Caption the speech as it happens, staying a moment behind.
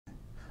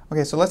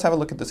Okay, so let's have a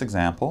look at this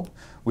example.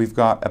 We've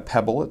got a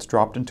pebble that's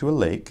dropped into a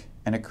lake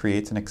and it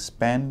creates an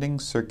expanding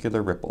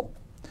circular ripple.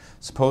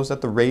 Suppose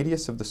that the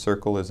radius of the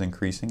circle is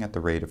increasing at the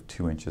rate of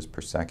 2 inches per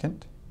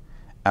second.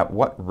 At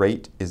what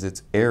rate is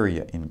its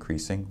area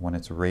increasing when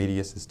its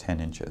radius is 10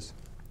 inches?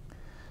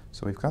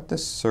 So we've got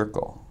this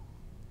circle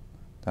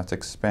that's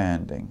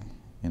expanding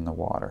in the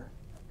water.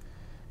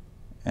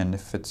 And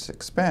if it's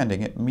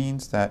expanding, it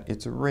means that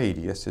its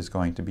radius is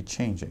going to be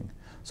changing.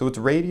 So its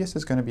radius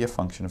is going to be a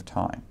function of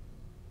time.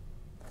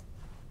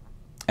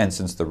 And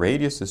since the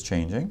radius is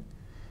changing,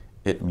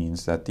 it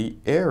means that the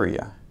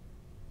area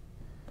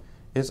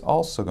is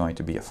also going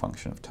to be a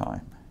function of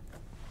time.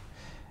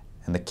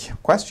 And the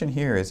question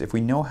here is, if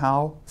we know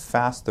how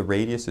fast the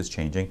radius is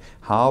changing,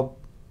 how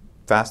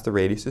fast the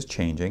radius is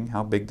changing,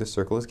 how big the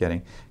circle is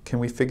getting, can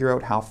we figure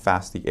out how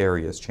fast the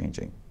area is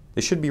changing?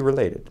 They should be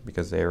related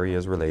because the area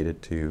is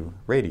related to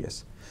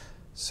radius.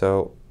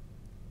 So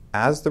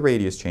as the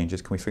radius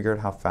changes, can we figure out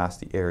how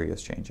fast the area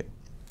is changing?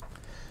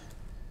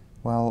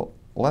 Well,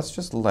 let's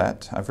just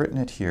I've written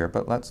it here,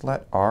 but let's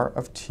let r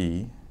of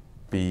t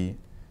be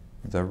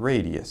the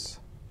radius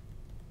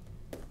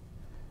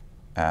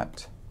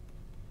at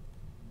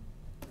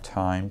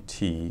time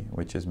t,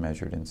 which is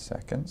measured in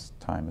seconds.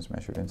 Time is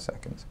measured in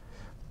seconds.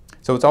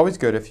 So it's always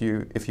good if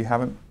you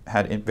haven't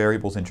had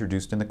variables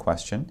introduced in the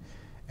question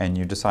and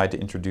you decide to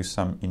introduce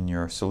some in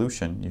your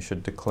solution, you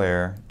should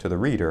declare to the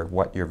reader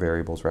what your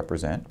variables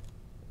represent.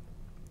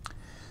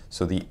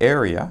 So the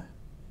area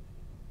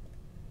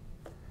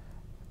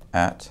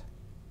at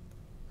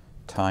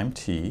time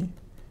t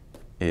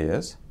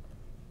is,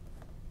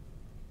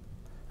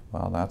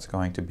 well, that's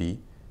going to be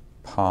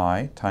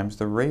pi times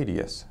the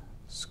radius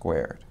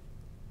squared.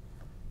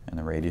 And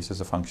the radius is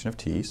a function of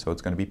t, so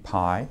it's going to be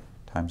pi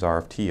times r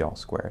of t all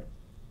squared.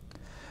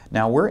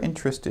 Now we're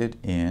interested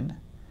in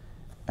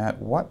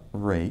at what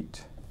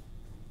rate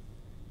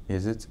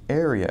is its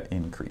area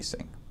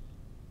increasing?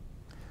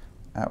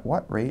 At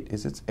what rate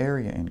is its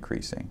area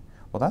increasing?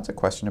 Well, that's a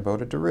question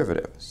about a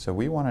derivative. So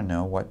we want to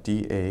know what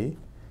dA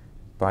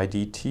by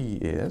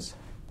dt is.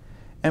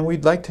 And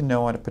we'd like to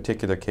know in a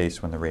particular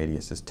case when the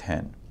radius is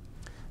 10.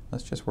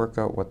 Let's just work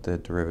out what the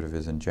derivative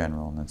is in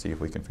general and then see if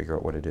we can figure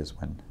out what it is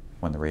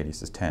when the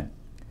radius is 10.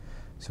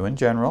 So in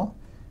general,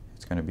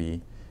 it's going to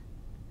be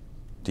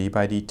d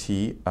by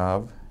dt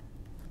of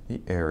the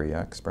area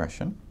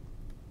expression.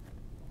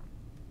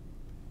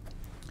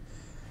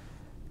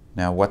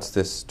 Now what's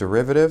this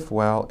derivative?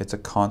 Well, it's a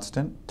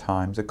constant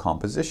times a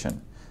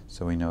composition.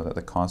 So we know that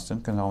the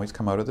constant can always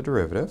come out of the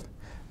derivative.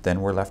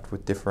 Then we're left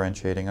with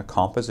differentiating a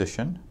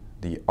composition.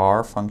 The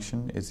r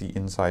function is the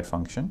inside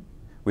function.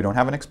 We don't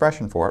have an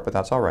expression for it, but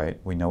that's all right.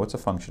 We know it's a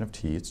function of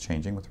t. It's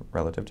changing with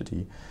relative to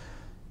t.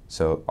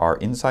 So our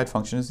inside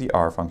function is the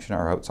r function.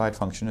 Our outside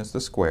function is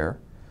the square.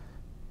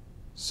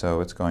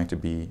 So it's going to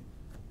be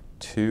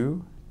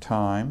 2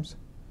 times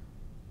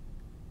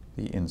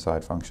the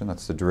inside function,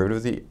 that's the derivative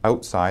of the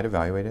outside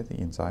evaluated at the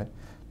inside,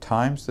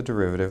 times the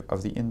derivative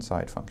of the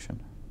inside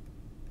function.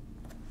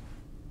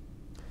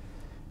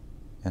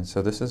 And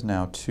so this is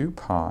now 2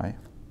 pi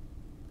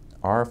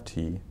r of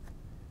t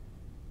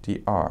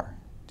dr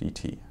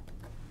dt.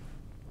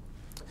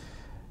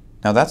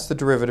 Now that's the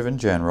derivative in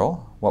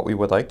general. What we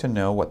would like to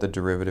know what the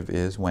derivative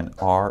is when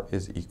r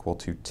is equal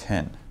to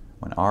 10.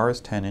 When r is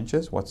 10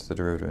 inches, what's the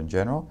derivative in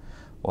general?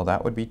 Well,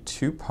 that would be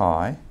 2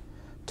 pi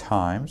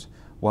times,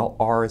 well,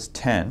 r is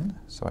 10,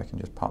 so I can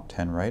just pop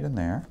 10 right in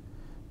there,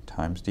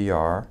 times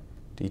dr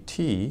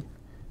dt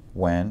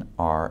when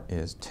r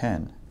is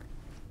 10.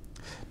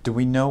 Do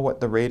we know what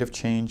the rate of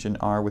change in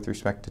r with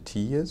respect to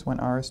t is when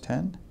r is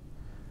 10?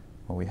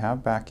 Well, we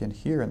have back in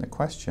here in the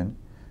question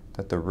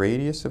that the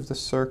radius of the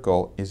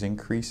circle is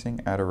increasing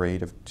at a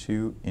rate of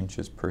 2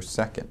 inches per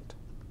second.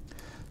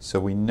 So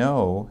we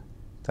know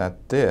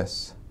that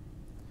this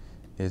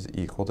is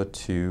equal to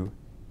 2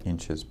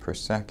 inches per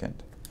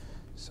second.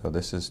 So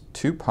this is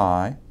 2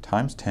 pi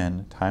times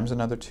 10 times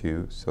another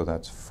 2, so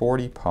that's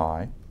 40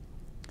 pi.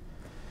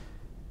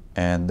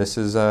 And this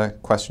is a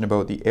question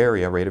about the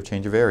area, rate of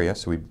change of area,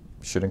 so we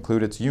should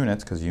include its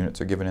units because units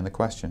are given in the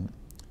question.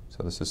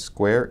 So this is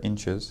square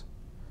inches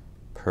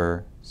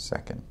per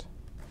second.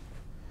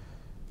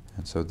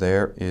 And so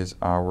there is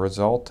our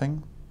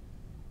resulting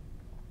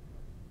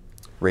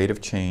rate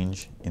of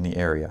change in the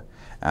area.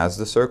 As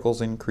the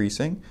circle's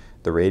increasing,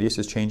 the radius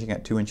is changing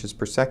at 2 inches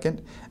per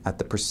second. At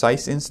the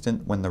precise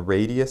instant when the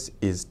radius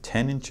is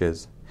 10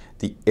 inches,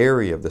 the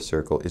area of the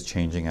circle is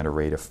changing at a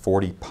rate of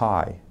 40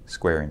 pi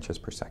square inches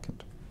per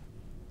second.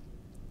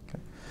 Okay.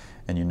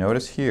 And you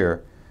notice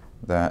here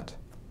that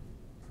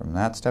from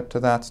that step to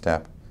that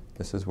step,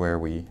 this is where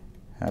we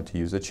had to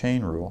use a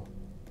chain rule.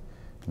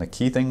 And the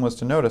key thing was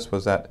to notice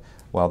was that,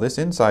 well, this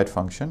inside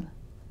function,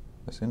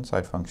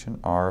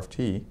 r of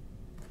t,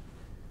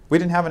 we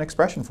didn't have an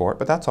expression for it,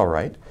 but that's all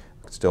right.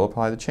 We could still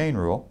apply the chain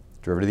rule.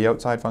 Derivative of the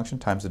outside function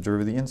times the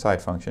derivative of the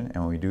inside function, and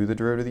when we do the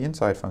derivative of the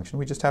inside function,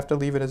 we just have to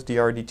leave it as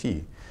dr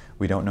dt.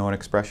 We don't know an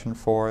expression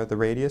for the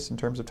radius in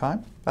terms of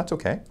time. That's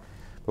okay,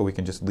 but we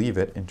can just leave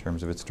it in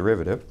terms of its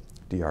derivative,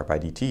 dr by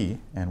dt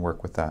and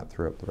work with that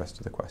throughout the rest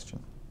of the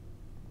question.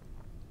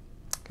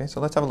 Okay, so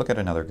let's have a look at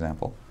another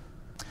example.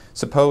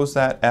 Suppose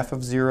that f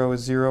of 0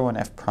 is 0 and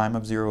f prime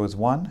of 0 is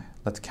 1.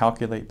 Let's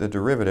calculate the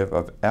derivative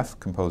of f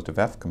composed of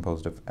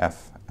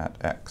f at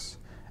x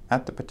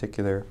at the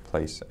particular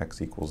place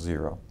x equals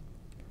 0.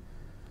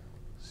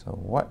 So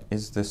what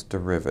is this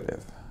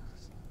derivative?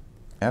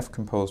 F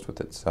composed with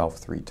itself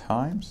 3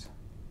 times.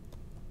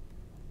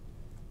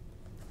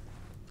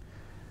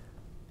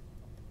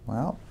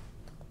 Well,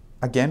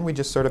 again, we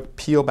just sort of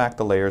peel back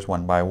the layers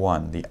one by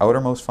one. The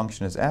outermost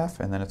function is f,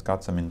 and then it's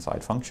got some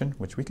inside function,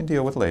 which we can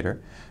deal with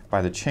later.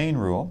 By the chain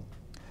rule,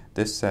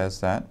 this says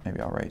that, maybe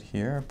I'll write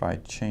here, by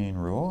chain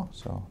rule,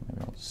 so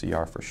maybe I'll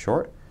CR for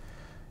short,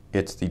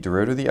 it's the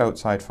derivative of the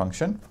outside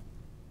function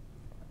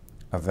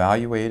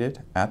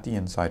evaluated at the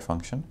inside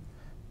function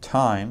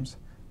times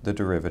the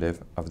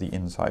derivative of the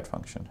inside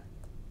function.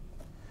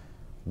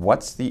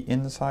 What's the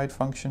inside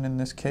function in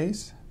this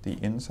case? The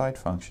inside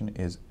function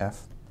is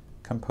f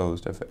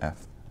composed of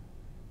f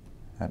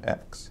at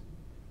x.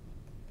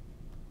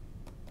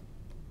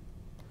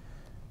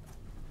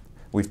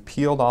 We've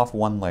peeled off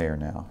one layer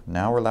now.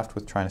 Now we're left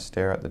with trying to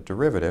stare at the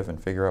derivative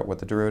and figure out what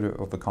the derivative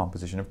of the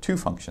composition of two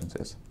functions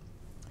is.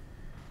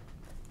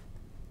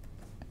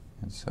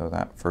 And so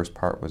that first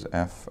part was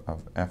f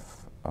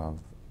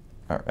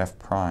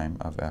prime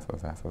of f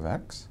of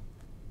x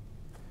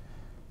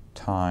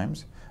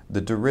times the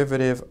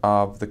derivative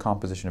of the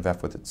composition of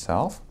f with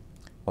itself.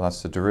 Well,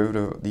 that's the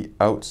derivative of the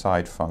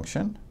outside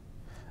function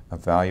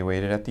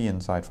evaluated at the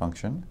inside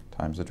function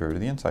times the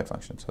derivative of the inside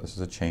function. So this is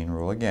a chain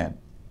rule again.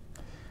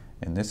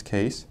 In this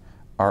case,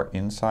 our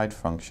inside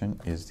function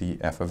is the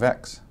f of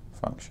x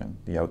function.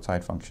 The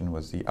outside function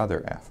was the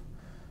other f.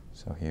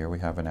 So here we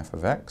have an f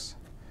of x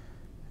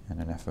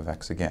and an f of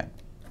x again.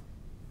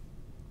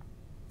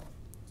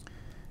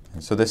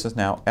 And so this is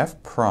now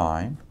f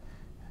prime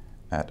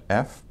at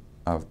f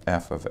of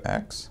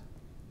x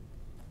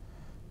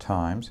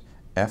times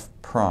f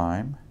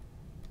prime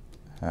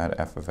at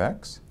f of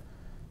x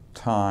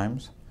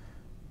times,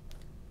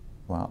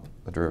 well,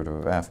 the derivative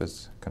of f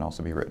can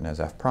also be written as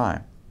f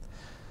prime.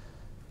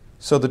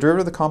 So the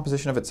derivative of the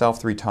composition of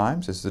itself 3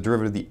 times is the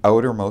derivative of the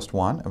outermost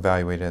one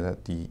evaluated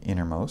at the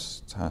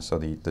innermost, so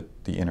the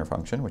inner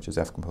function, which is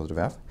f composed of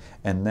f.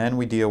 And then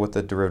we deal with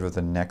the derivative of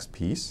the next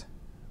piece,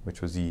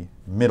 which was the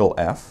middle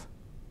f,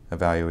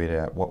 evaluated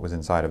at what was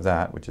inside of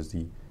that, which is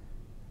the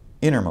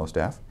innermost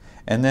f.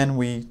 And then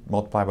we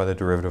multiply by the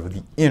derivative of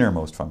the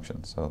innermost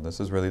function. So this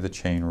is really the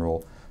chain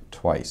rule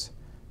twice,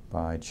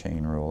 by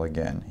chain rule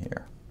again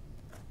here.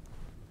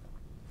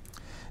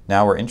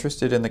 Now we're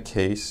interested in the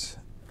case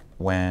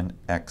when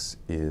x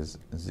is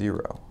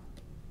 0.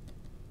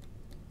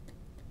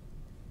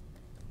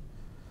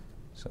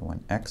 So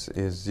when x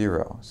is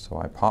 0, so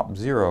I pop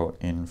 0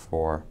 in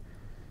for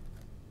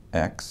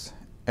x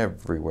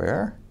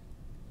everywhere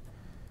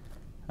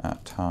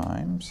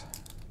times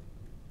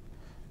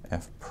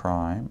f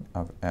prime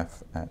of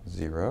f at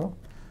 0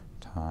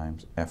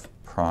 times f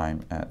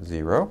prime at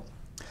 0.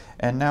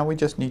 And now we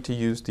just need to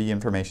use the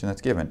information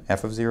that's given.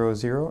 F of 0 is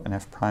 0 and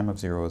f prime of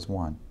 0 is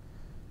 1.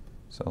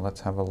 So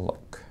let's have a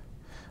look.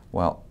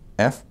 Well,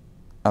 f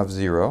of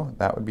 0,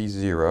 that would be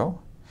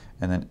 0,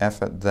 and then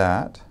f at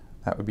that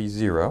would be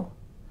 0.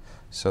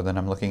 So then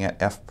I'm looking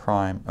at f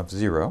prime of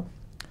 0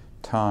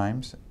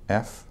 times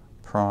f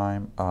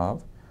prime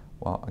of,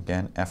 well,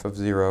 again, f of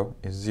 0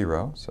 is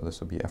 0, so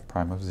this will be f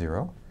prime of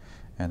 0.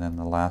 And then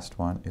the last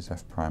one is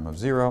f prime of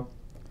 0.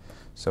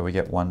 So we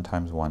get 1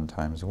 times 1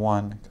 times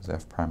 1, because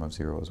f prime of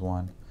 0 is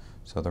 1.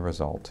 So the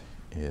result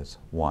is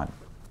 1.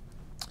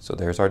 So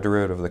there's our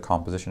derivative of the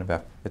composition of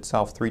f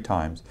itself 3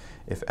 times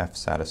if f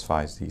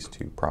satisfies these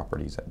two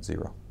properties at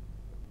 0.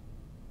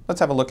 Let's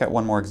have a look at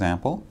one more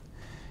example.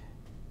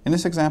 In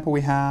this example,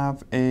 we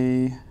have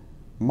a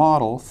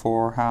model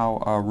for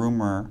how a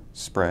rumor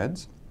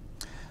spreads.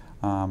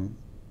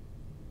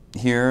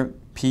 Here,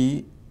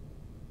 p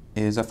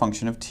is a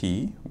function of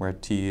t, where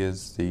t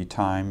is the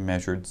time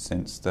measured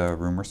since the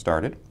rumor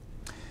started.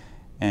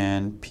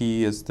 And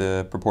p is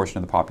the proportion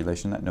of the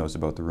population that knows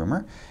about the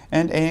rumor.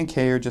 And a and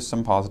k are just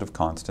some positive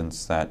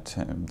constants that,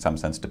 in some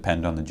sense,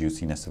 depend on the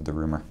juiciness of the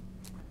rumor.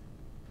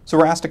 So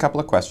we're asked a couple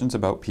of questions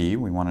about p.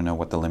 We want to know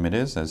what the limit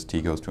is as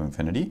t goes to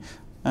infinity.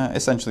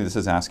 Essentially, this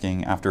is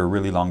asking, after a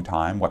really long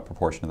time, what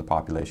proportion of the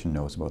population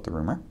knows about the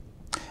rumor.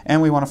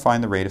 And we want to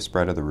find the rate of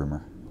spread of the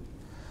rumor.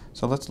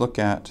 So let's look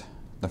at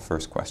the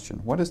first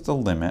question. What is the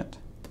limit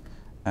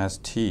as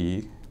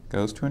t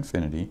goes to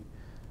infinity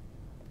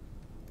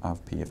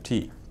of p of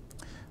t?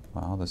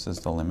 Well, this is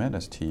the limit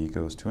as t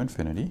goes to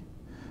infinity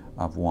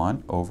of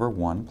 1 over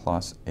 1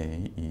 plus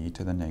a e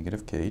to the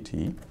negative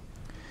kt.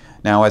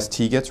 Now, as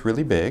t gets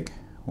really big,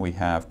 we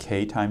have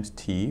k times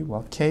t.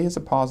 Well, k is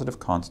a positive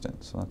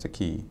constant, so that's a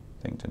key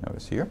thing to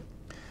notice here.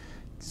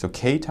 So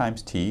k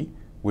times t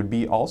would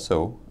be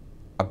also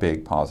a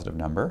big positive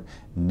number.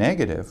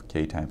 Negative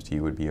k times t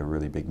would be a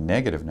really big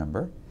negative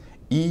number.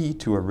 E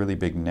to a really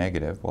big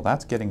negative, well,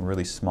 that's getting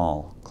really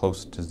small,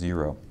 close to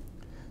 0.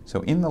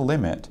 So in the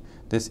limit,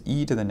 this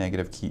e to the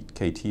negative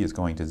kt is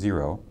going to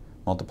 0,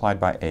 multiplied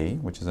by a,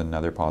 which is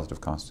another positive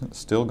constant,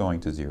 still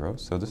going to 0.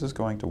 So this is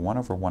going to 1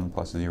 over 1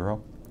 plus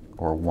 0,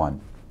 or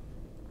 1.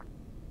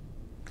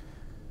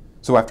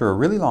 So after a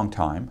really long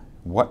time,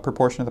 what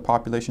proportion of the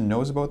population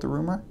knows about the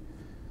rumor?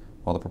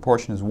 Well, the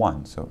proportion is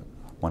 1, so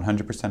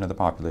 100% of the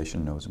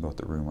population knows about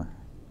the rumor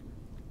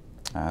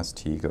as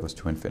t goes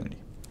to infinity.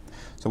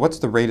 So what's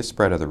the rate of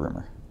spread of the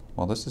rumor?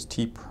 Well, this is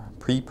t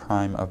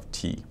prime of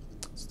t.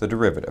 It's the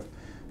derivative.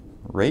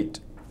 Rate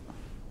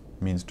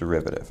means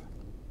derivative.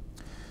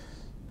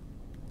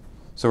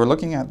 So we're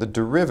looking at the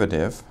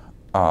derivative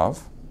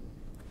of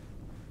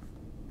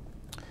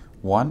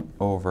 1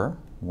 over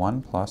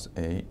 1 plus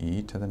a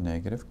e to the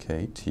negative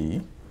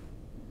kt.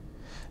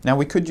 Now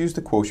we could use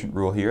the quotient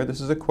rule here. This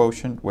is a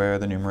quotient where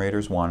the numerator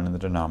is 1 and the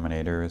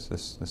denominator is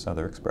this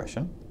other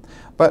expression.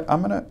 But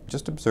I'm going to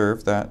just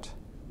observe that,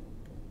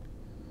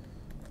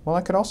 well,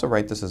 I could also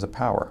write this as a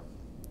power.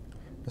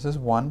 This is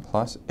 1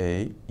 plus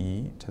a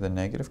e to the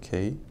negative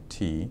kt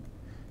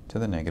to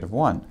the negative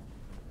 1.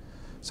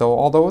 So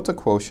although it's a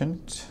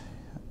quotient,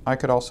 I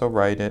could also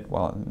write it,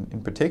 well,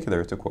 in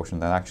particular it's a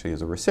quotient that actually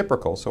is a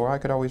reciprocal, so I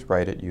could always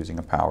write it using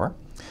a power.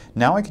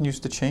 Now I can use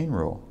the chain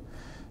rule.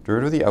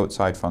 Derivative of the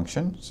outside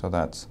function, so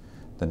that's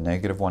the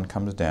negative 1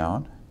 comes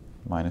down,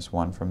 minus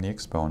 1 from the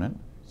exponent,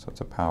 so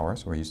it's a power,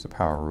 so we use the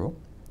power rule.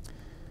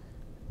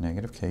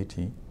 Negative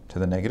kt to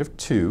the negative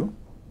 2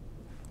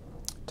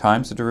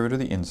 times the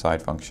derivative of the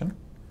inside function,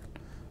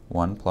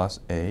 1 plus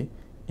a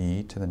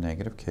e to the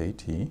negative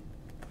kt.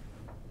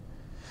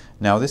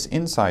 Now this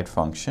inside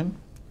function,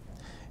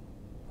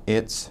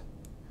 it's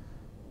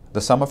the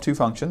sum of two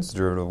functions. The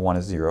derivative of 1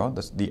 is 0.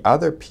 The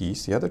other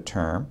piece, the other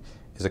term,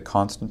 is a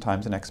constant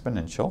times an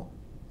exponential.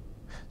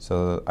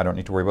 So I don't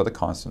need to worry about the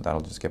constant.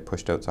 That'll just get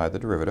pushed outside the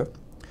derivative.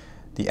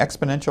 The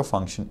exponential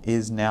function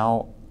is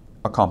now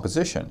a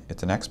composition.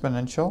 It's an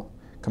exponential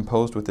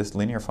composed with this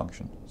linear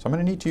function. So I'm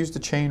going to need to use the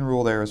chain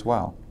rule there as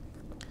well.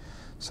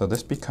 So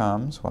this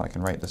becomes, well, I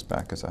can write this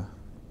back as a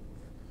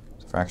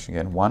fraction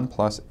again, 1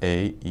 plus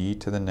a e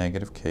to the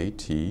negative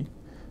kt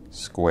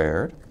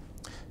squared.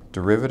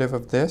 Derivative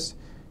of this,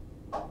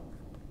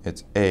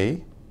 it's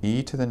a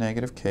e to the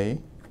negative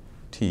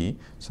kt,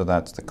 so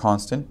that's the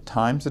constant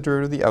times the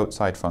derivative of the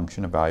outside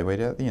function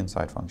evaluated at the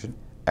inside function.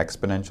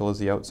 Exponential is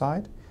the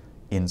outside,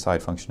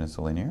 inside function is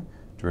the linear.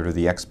 Derivative of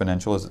the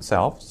exponential is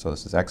itself, so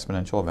this is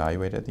exponential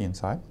evaluated at the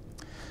inside,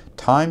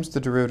 times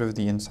the derivative of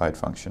the inside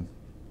function.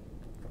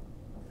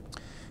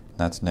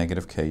 That's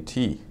negative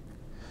kt.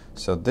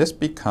 So this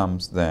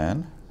becomes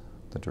then,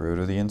 the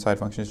derivative of the inside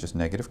function is just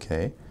negative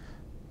k.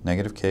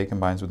 Negative k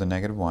combines with the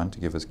negative 1 to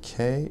give us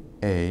ka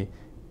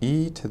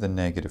e to the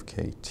negative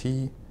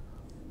kt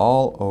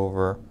all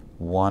over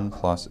 1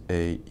 plus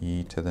a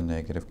e to the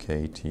negative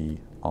kt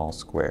all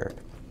squared.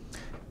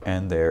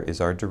 And there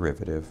is our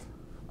derivative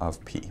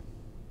of p.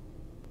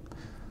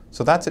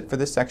 So that's it for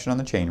this section on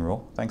the chain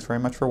rule. Thanks very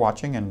much for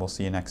watching, and we'll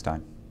see you next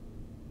time.